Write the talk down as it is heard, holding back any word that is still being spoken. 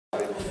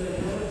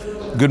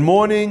Good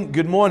morning,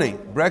 good morning.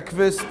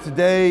 Breakfast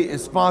today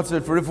is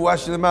sponsored for Rifu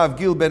Hashlema of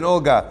Gil ben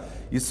Olga,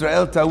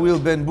 Yisrael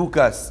Tawil ben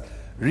Bukas,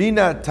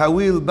 Rina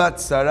Tawil bat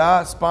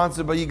Sarah,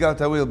 sponsored by Yigal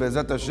Tawil,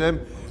 Be'ezat Hashem,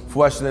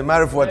 Rifu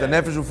Hashlema, Rifuat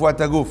HaNefesh, Rifuat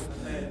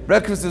HaGuf.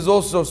 Breakfast is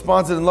also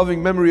sponsored in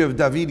loving memory of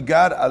David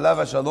Gad,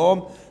 Alav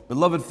Shalom,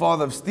 beloved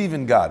father of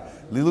Stephen Gad,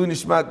 Lilu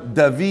Nishmat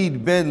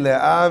David ben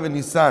Le'av and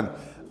Nisan,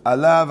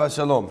 Alav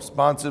Shalom,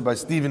 sponsored by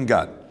Stephen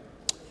Gad.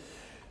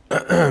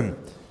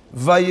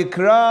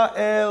 Vayikra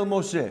el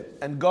Moshe,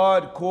 and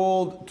God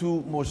called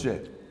to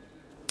Moshe.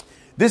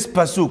 This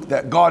pasuk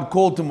that God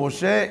called to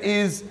Moshe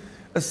is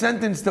a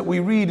sentence that we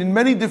read in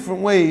many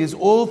different ways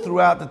all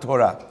throughout the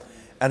Torah.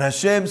 And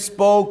Hashem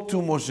spoke to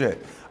Moshe.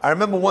 I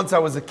remember once I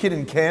was a kid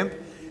in camp,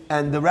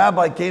 and the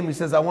rabbi came, he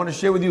says, I want to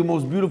share with you the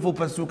most beautiful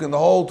pasuk in the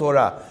whole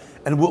Torah.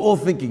 And we're all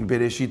thinking,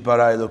 Bereshit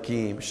bara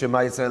Elokim, Shema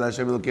Yisrael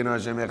Hashem Elokeinu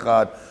Hashem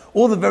Echad,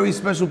 all the very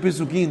special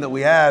pasukim that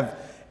we have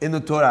in the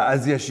Torah,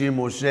 Az Yashir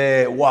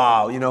Moshe,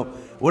 wow,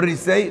 what did he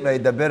say?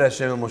 Vayidaber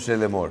Hashem Moshe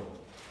lemor.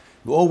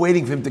 We're all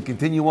waiting for him to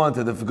continue on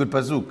to the good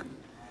pasuk.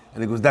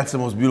 And he goes, that's the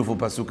most beautiful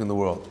pasuk in the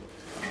world.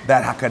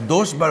 That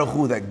HaKadosh Baruch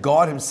Hu, that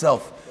God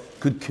himself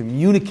could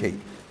communicate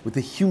with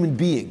a human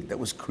being that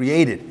was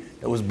created,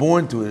 that was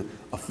born to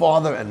a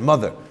father and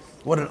mother.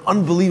 What an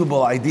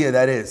unbelievable idea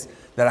that is.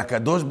 That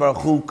HaKadosh Baruch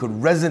Hu could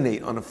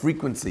resonate on a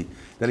frequency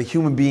that a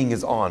human being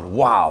is on.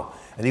 Wow.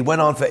 And he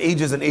went on for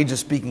ages and ages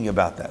speaking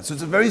about that. So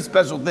it's a very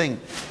special thing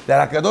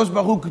that HaKadosh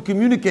Baruch Hu could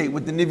communicate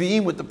with the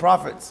Nevi'im, with the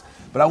prophets.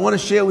 But I want to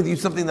share with you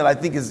something that I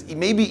think is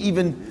maybe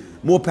even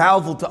more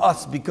powerful to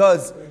us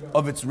because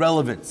of its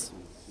relevance.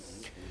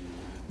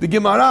 The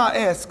Gemara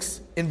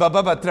asks in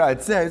Baba Batra,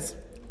 it says,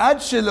 Ad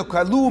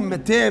shelokalu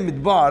meteh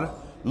midbar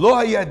lo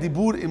haya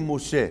dibur im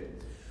Moshe.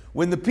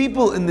 When the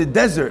people in the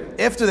desert,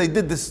 after they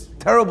did this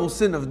terrible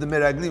sin of the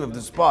Meraglim, of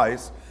the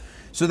spies,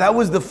 so that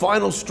was the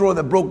final straw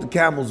that broke the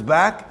camel's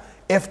back.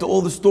 After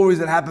all the stories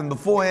that happened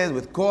beforehand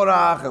with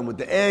Korach and with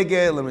the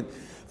Egel, and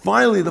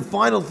finally the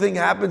final thing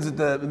happens at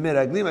the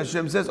Meraglim.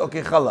 Hashem says,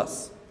 okay,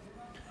 chalas.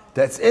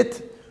 That's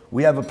it.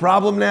 We have a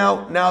problem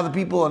now. Now the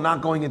people are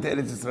not going into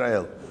Eretz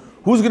Israel.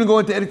 Who's going to go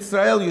into Eretz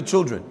Israel? Your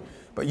children.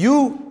 But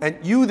you,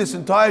 this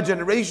entire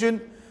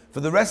generation, for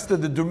the rest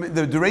of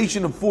the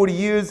duration of 40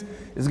 years,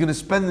 is going to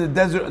spend in the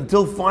desert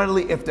until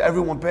finally, after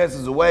everyone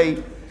passes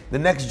away, the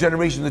next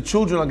generation, the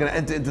children, are going to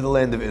enter into the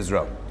land of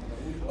Israel.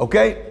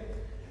 Okay?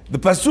 The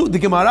pasuk, the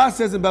Gemara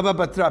says in Baba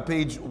Batra,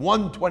 page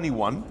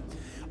 121,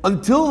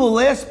 until the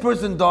last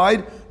person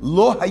died,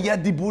 lo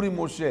hayad diburi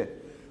Moshe.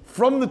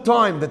 From the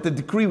time that the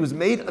decree was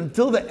made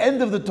until the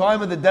end of the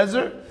time of the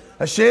desert,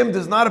 Hashem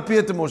does not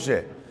appear to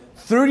Moshe.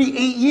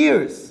 38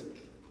 years.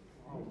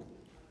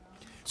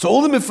 So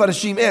all the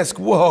Mefarashim ask,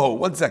 whoa,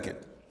 1 second.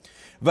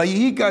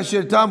 Vayihika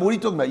asher tam, what are you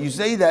talking about? You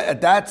say that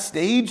at that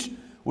stage,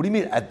 what do you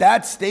mean? At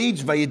that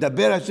stage,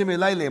 Vayidaber Hashem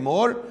elai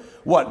lemor.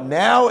 What,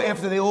 now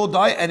after they all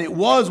die? And it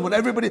was when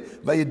everybody,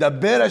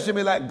 Vayidaber Hashem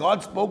elai,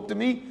 God spoke to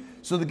me.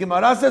 So the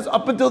Gemara says,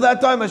 up until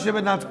that time, Hashem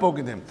had not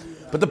spoken to him.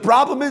 But the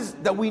problem is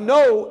that we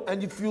know,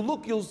 and if you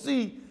look, you'll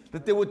see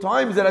that there were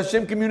times that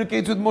Hashem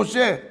communicates with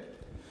Moshe.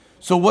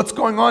 So what's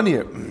going on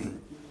here?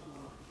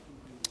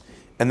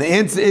 And the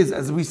answer is,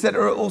 as we said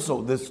earlier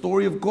also, the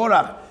story of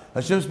Korach.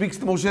 Hashem speaks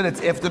to Moshe,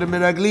 that's after the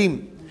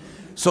Meraglim.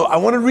 So I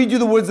want to read you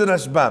the words of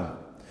Rashbam.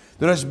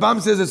 The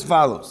Rashbam says as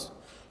follows.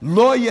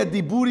 Lo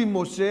yadiburi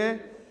Moshe,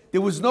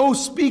 there was no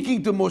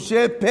speaking to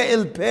Moshe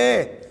pe'el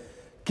pe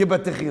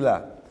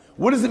kebatechila.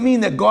 What does it mean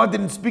that God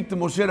didn't speak to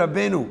Moshe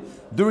Rabbeinu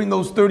during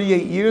those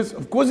 38 years?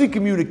 Of course he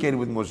communicated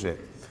with Moshe.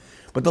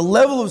 But the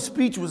level of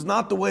speech was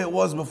not the way it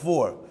was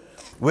before,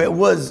 where it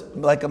was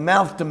like a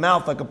mouth to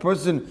mouth, like a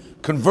person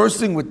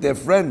conversing with their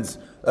friends,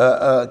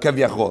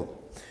 kavyachol.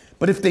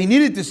 But if they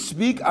needed to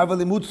speak,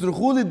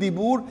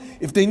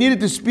 if they needed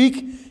to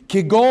speak,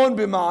 kegon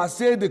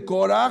b'maaseh de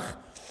Korach,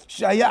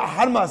 shaya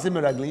ahar maaseh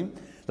meraglim,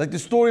 like the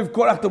story of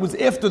Korach that was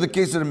after the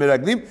case of the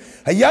meraglim,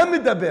 hayam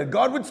medaber,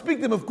 God would speak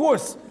to them, of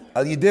course,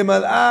 al yidei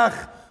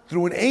malach,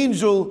 through an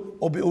angel,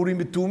 or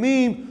be'urim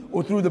betumim,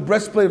 or through the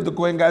breastplate of the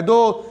Kohen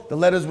Gadol, the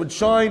letters would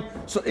shine.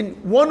 So in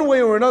one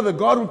way or another,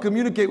 God would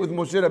communicate with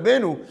Moshe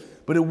Rabbeinu,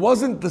 but it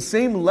wasn't the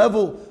same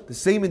level, the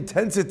same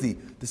intensity,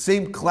 the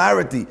same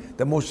clarity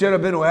that Moshe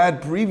Rabbeinu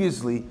had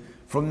previously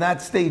from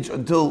that stage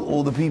until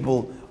all the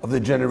people of the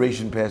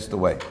generation passed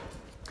away.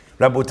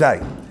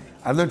 Rabotai,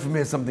 I learned from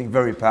here something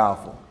very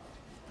powerful.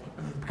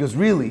 Because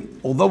really,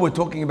 although we're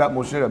talking about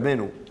Moshe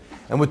Rabbeinu,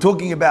 and we're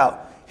talking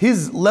about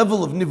his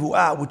level of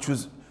nivu'ah,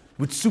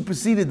 which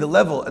superseded the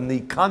level and the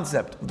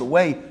concept of the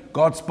way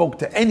God spoke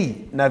to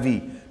any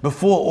Navi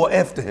before or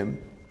after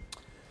him,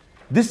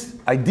 this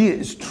idea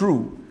is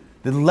true.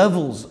 The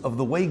levels of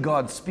the way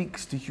God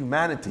speaks to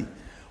humanity,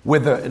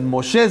 whether in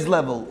Moshe's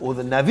level, or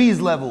the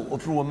Navi's level, or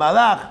through a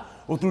Malach,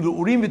 or through the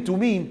Urim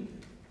V'Tumim,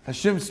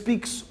 Hashem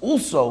speaks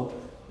also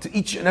to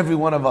each and every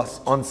one of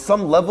us. On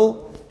some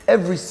level,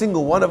 every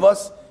single one of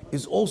us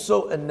is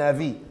also a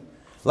Navi.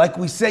 Like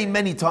we say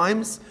many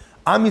times,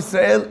 Am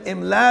Yisrael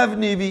im lav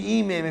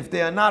nevi'im, if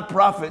they are not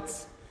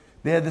prophets,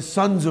 they are the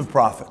sons of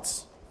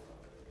prophets.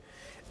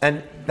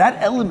 And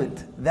that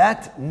element,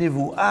 that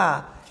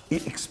nivu'ah,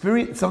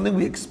 something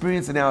we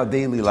experience in our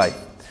daily life.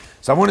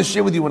 So I want to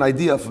share with you an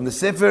idea from the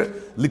Sefer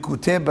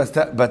Likutei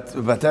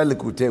Batar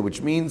Likutei,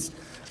 which means,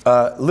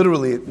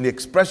 literally, in the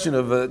expression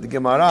of the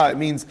Gemara, it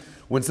means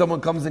when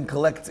someone comes and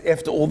collects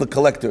after all the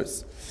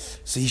collectors.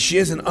 So he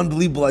shares an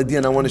unbelievable idea,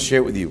 and I want to share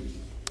it with you.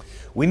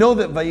 We know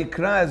that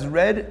Vayikra is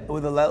read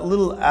with a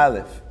little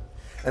aleph.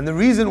 And the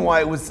reason why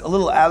it was a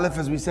little aleph,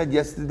 as we said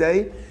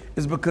yesterday,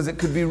 is because it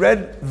could be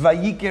read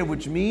Vayikra,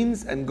 which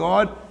means, and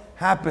God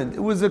happened. It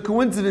was a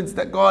coincidence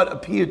that God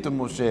appeared to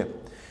Moshe.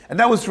 And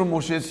that was from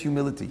Moshe's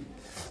humility.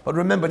 But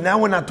remember, now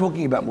we're not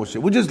talking about Moshe.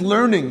 We're just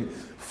learning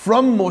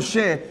from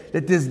Moshe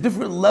that there's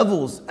different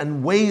levels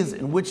and ways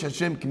in which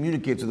Hashem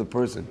communicates with a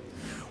person.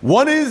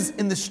 One is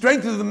in the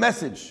strength of the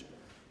message,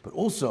 but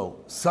also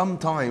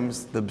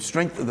sometimes the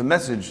strength of the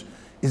message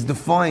is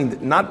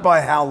defined not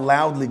by how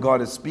loudly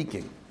God is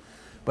speaking,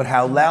 but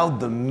how loud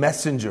the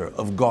messenger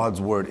of God's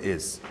word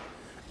is.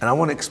 And I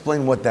want to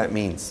explain what that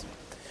means.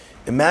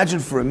 Imagine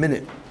for a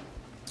minute,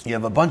 you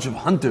have a bunch of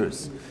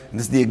hunters. And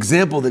this is the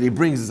example that he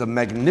brings, is a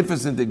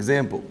magnificent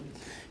example.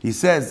 He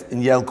says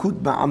in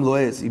Yalkut Ba'am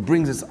Loes, he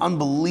brings this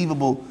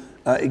unbelievable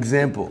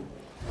example.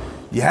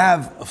 You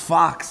have a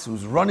fox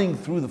who's running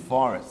through the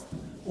forest.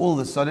 All of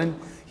a sudden,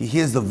 he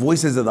hears the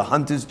voices of the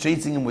hunters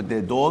chasing him with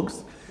their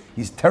dogs.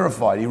 He's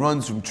terrified. He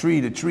runs from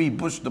tree to tree,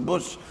 bush to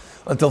bush,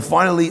 until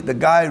finally the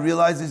guy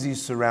realizes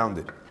he's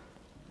surrounded.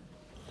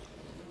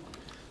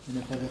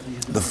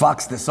 The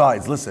fox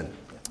decides, listen,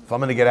 if I'm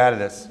going to get out of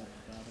this,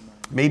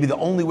 maybe the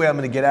only way I'm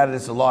going to get out of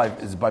this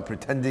alive is by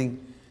pretending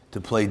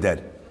to play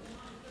dead.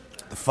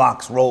 The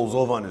fox rolls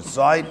over on his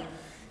side.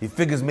 He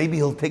figures maybe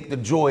he'll take the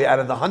joy out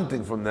of the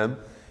hunting from them.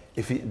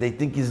 If they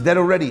think he's dead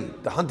already,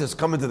 the hunters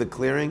come into the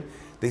clearing.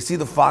 They see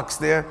the fox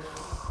there.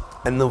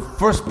 And the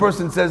first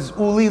person says,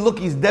 Uli, look,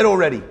 he's dead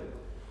already.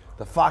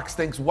 The fox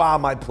thinks, wow,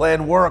 my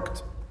plan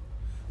worked.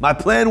 My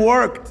plan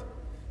worked.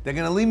 They're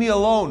going to leave me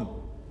alone.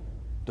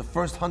 The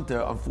first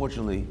hunter,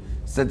 unfortunately,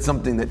 said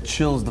something that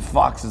chills the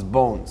fox's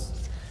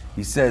bones.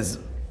 He says,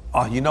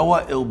 oh, you know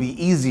what? It'll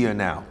be easier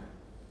now.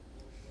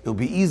 It'll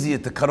be easier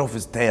to cut off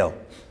his tail.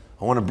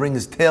 I want to bring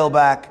his tail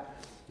back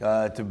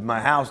to my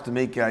house to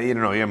make,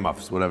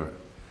 earmuffs, whatever.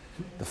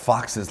 The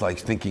fox is like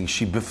thinking,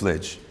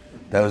 shibiflage.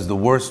 That was the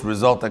worst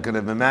result I could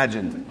have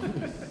imagined.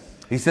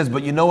 He says,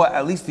 but you know what?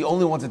 At least he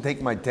only wants to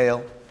take my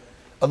tail.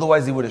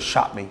 Otherwise, he would have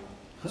shot me.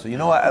 So you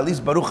know what? At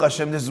least Baruch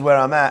Hashem, this is where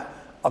I'm at.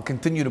 I'll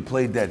continue to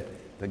play dead.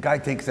 The guy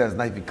takes out his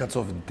knife. He cuts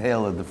off the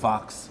tail of the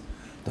fox.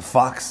 The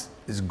fox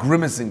is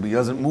grimacing, but he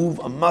doesn't move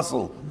a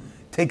muscle.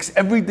 Takes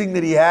everything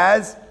that he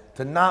has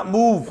to not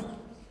move.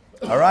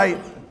 All right?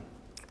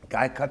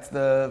 Guy cuts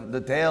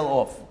the tail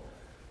off.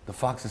 The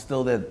fox is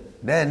still there.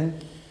 Then,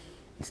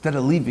 instead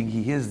of leaving,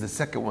 he hears the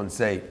second one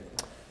say,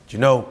 do you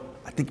know,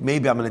 I think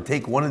maybe I'm going to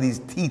take one of these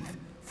teeth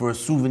for a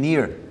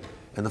souvenir.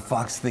 And the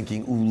fox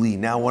thinking, ooh,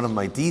 now one of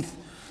my teeth?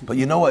 But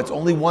you know what? It's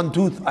only one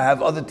tooth. I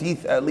have other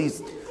teeth at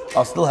least.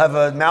 I'll still have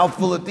a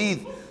mouthful of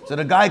teeth. So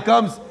the guy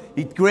comes,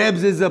 he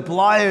grabs his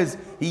pliers,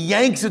 he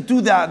yanks a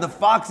tooth out, and the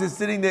fox is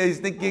sitting there, he's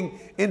thinking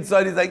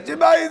inside, he's like,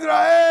 Shema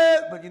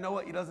Israel! But you know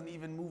what? He doesn't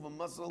even move a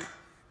muscle.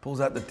 Pulls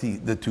out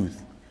the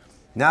tooth.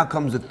 Now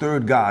comes the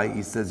third guy.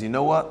 He says, you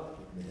know what?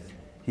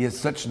 He has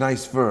such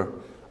nice fur.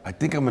 I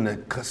think I'm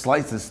going to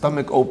slice his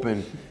stomach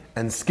open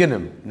and skin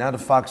him. Now the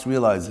fox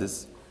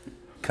realizes,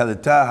 if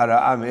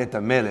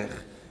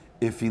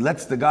he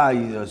lets the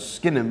guy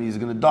skin him, he's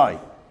going to die.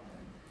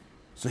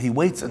 So he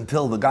waits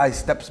until the guy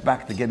steps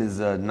back to get his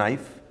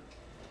knife.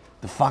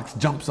 The fox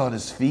jumps on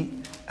his feet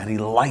and he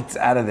lights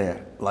out of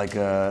there like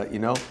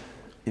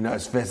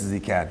as fast as he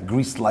can.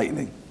 Greased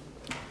lightning.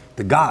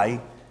 The guy,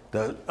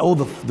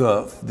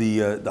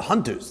 the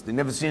hunters, they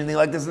never seen anything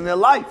like this in their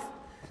life.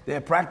 They're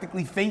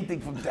practically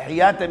fainting from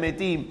Tahiyat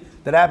Metim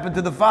that happened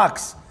to the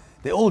fox.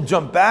 They all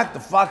jump back. The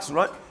fox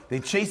run. They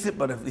chase it,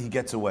 but he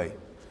gets away.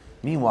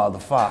 Meanwhile, the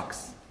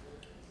fox.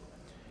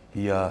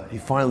 He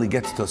finally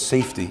gets to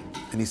safety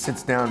and he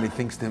sits down and he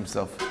thinks to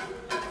himself,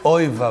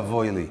 Oy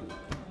vavoili.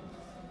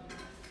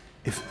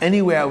 If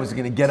anyway I was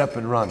going to get up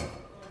and run,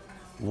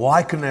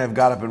 why couldn't I have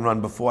got up and run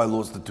before I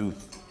lost the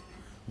tooth?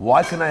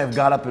 Why couldn't I have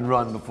got up and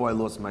run before I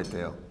lost my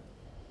tail?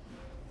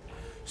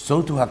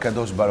 So to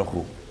HaKadosh Baruch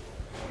Hu.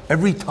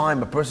 Every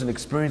time a person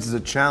experiences a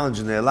challenge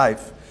in their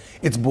life,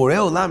 it's Borei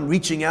Olam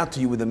reaching out to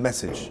you with a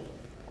message.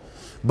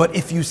 But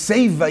if you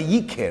say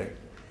Vayikra,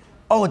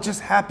 oh, it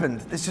just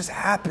happened, this just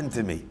happened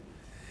to me,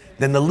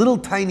 then the little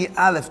tiny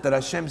aleph that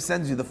Hashem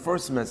sends you, the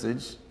first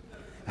message,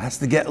 has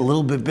to get a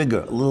little bit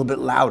bigger, a little bit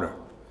louder.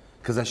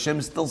 Because Hashem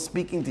is still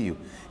speaking to you.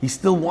 He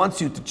still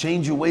wants you to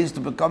change your ways to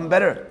become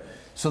better.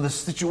 So the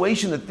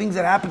situation, the things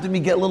that happen to me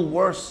get a little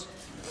worse.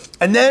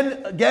 And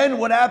then, again,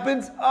 what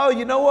happens? Oh,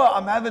 you know what?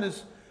 I'm having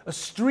a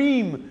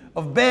stream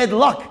of bad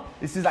luck.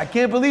 This is, I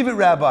can't believe it,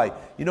 Rabbi.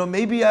 You know,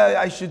 maybe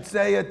I should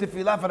say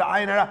tefillah for the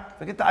ayin hara.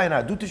 Forget the ayin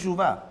hara. Do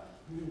teshuvah.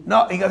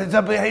 No,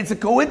 it's a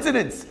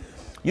coincidence.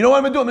 You know what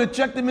I'm going to do? I'm going to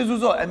check the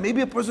mezuzah. And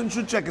maybe a person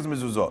should check his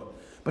mezuzah.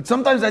 But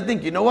sometimes I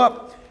think, you know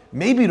what?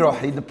 Maybe,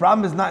 Rohi, the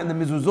problem is not in the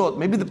mezuzot.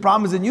 Maybe the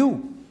problem is in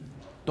you.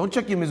 Don't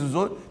check your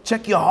mezuzot,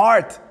 check your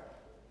heart.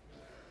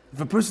 If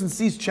a person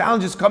sees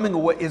challenges coming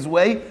his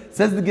way,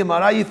 says the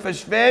Gemara,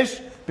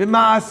 yifeshvesh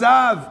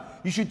b'ma'asav.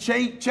 You should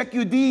check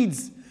your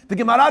deeds. The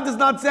Gemara does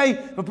not say,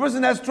 if a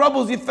person has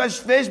troubles,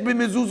 yifeshvesh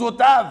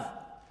b'mezuzotav.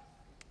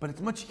 But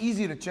it's much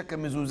easier to check a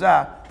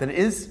mezuzah than it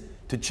is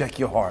to check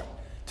your heart,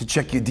 to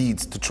check your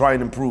deeds, to try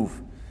and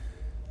improve.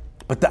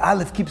 But the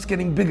aleph keeps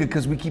getting bigger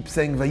because we keep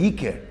saying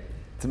Vayikra.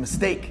 It's a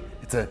mistake.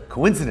 It's a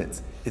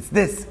coincidence. It's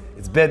this.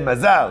 It's bed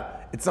mazal.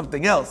 It's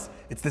something else.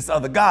 It's this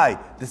other guy,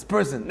 this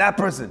person, that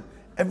person.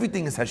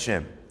 Everything is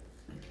Hashem.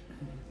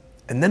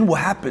 And then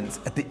what happens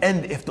at the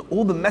end, after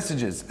all the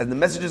messages, and the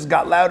messages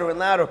got louder and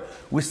louder,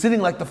 we're sitting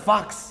like the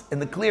fox in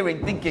the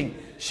clearing thinking,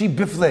 she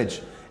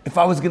bifledge, if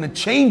I was going to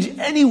change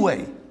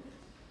anyway,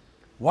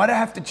 why do I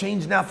have to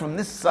change now from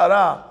this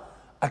sarah?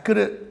 I could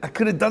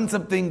have done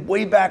something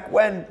way back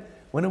when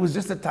it was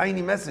just a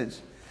tiny message.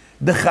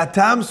 The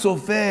Khatam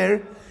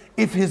Sofer,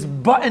 if his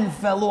button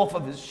fell off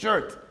of his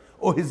shirt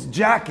or his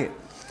jacket,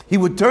 he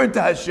would turn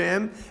to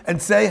Hashem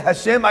and say,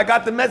 Hashem, I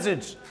got the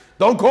message.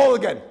 Don't call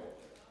again.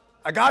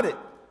 I got it.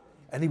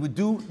 And he would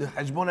do the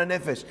Hashbon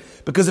HaNefesh.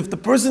 Because if the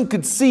person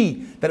could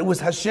see that it was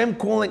Hashem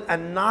calling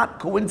and not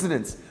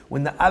coincidence,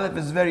 when the aleph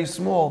is very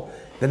small,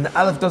 then the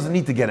aleph doesn't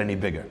need to get any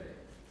bigger.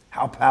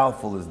 How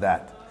powerful is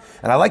that?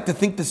 And I like to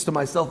think this to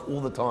myself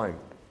all the time.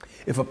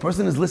 If a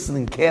person is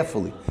listening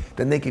carefully,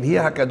 then they can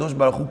hear HaKadosh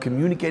Baruch Hu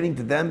communicating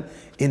to them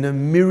in a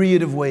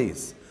myriad of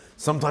ways.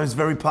 Sometimes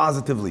very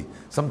positively,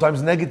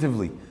 sometimes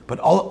negatively. But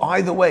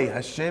either way,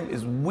 Hashem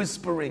is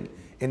whispering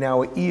in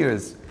our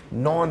ears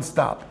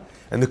non-stop.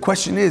 And the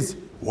question is,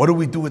 what do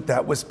we do with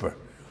that whisper?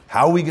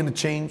 How are we going to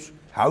change?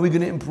 How are we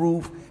going to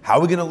improve? How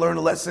are we going to learn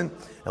a lesson?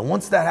 And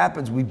once that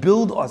happens, we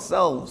build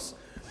ourselves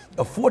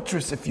a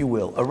fortress, if you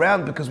will,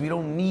 around, because we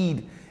don't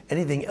need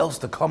anything else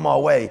to come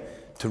our way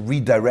to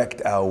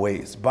redirect our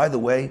ways. By the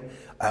way,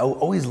 I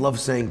always love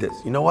saying this.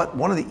 You know what?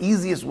 One of the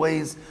easiest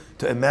ways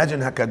to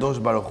imagine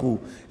HaKadosh Baruch Hu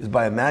is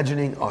by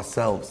imagining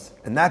ourselves.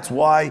 And that's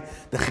why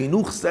the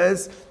Chinuch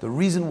says, the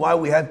reason why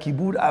we have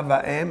Kibud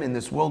Ava'em in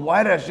this world,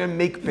 why did Hashem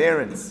make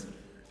parents?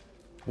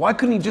 Why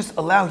couldn't He just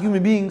allow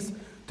human beings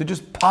to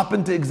just pop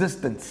into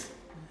existence?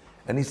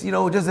 And He's,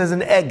 just as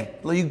an egg,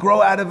 you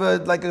grow out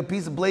of like a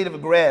piece of blade of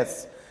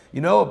grass.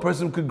 A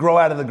person could grow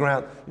out of the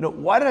ground.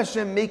 Why did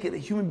Hashem make it that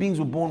human beings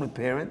were born with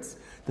parents?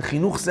 The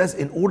Chinuch says,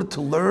 in order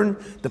to learn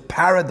the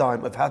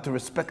paradigm of how to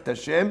respect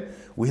Hashem,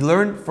 we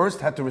learn first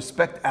how to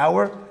respect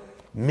our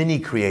mini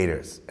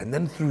creators. And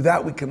then through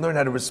that, we can learn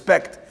how to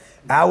respect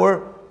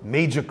our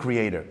major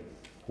creator.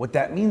 What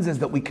that means is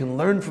that we can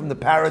learn from the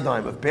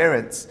paradigm of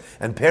parents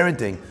and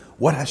parenting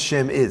what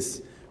Hashem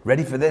is.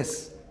 Ready for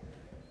this?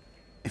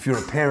 If you're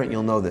a parent,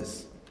 you'll know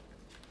this.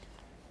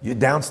 You're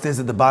downstairs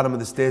at the bottom of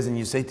the stairs and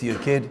you say to your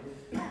kid,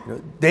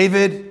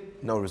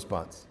 David, no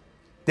response.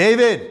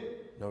 David,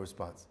 no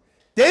response.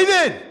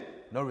 David,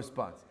 no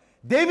response.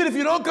 David, if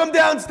you don't come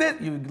downstairs,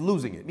 you're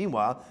losing it.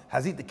 Meanwhile,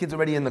 Hazit, the kid's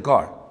already in the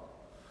car.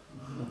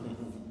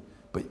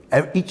 But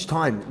each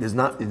time he's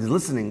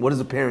listening, what does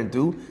a parent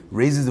do?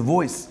 Raises the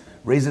voice,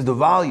 raises the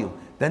volume.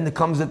 Then there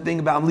comes the thing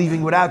about, I'm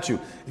leaving without you.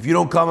 If you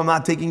don't come, I'm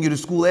not taking you to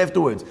school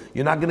afterwards.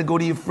 You're not going to go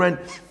to your friend.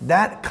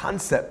 That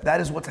concept,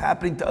 that is what's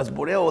happening to us.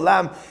 Borei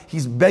Olam,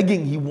 He's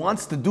begging. He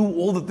wants to do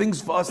all the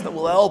things for us that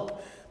will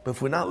help. But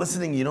if we're not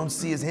listening, you don't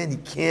see His hand, He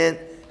can't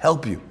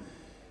help you.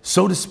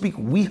 So to speak,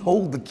 we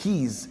hold the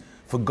keys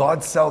for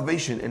God's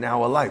salvation in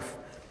our life.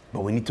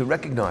 But we need to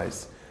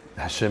recognize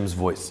Hashem's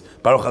voice.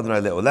 Baruch Adonai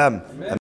Le'olam.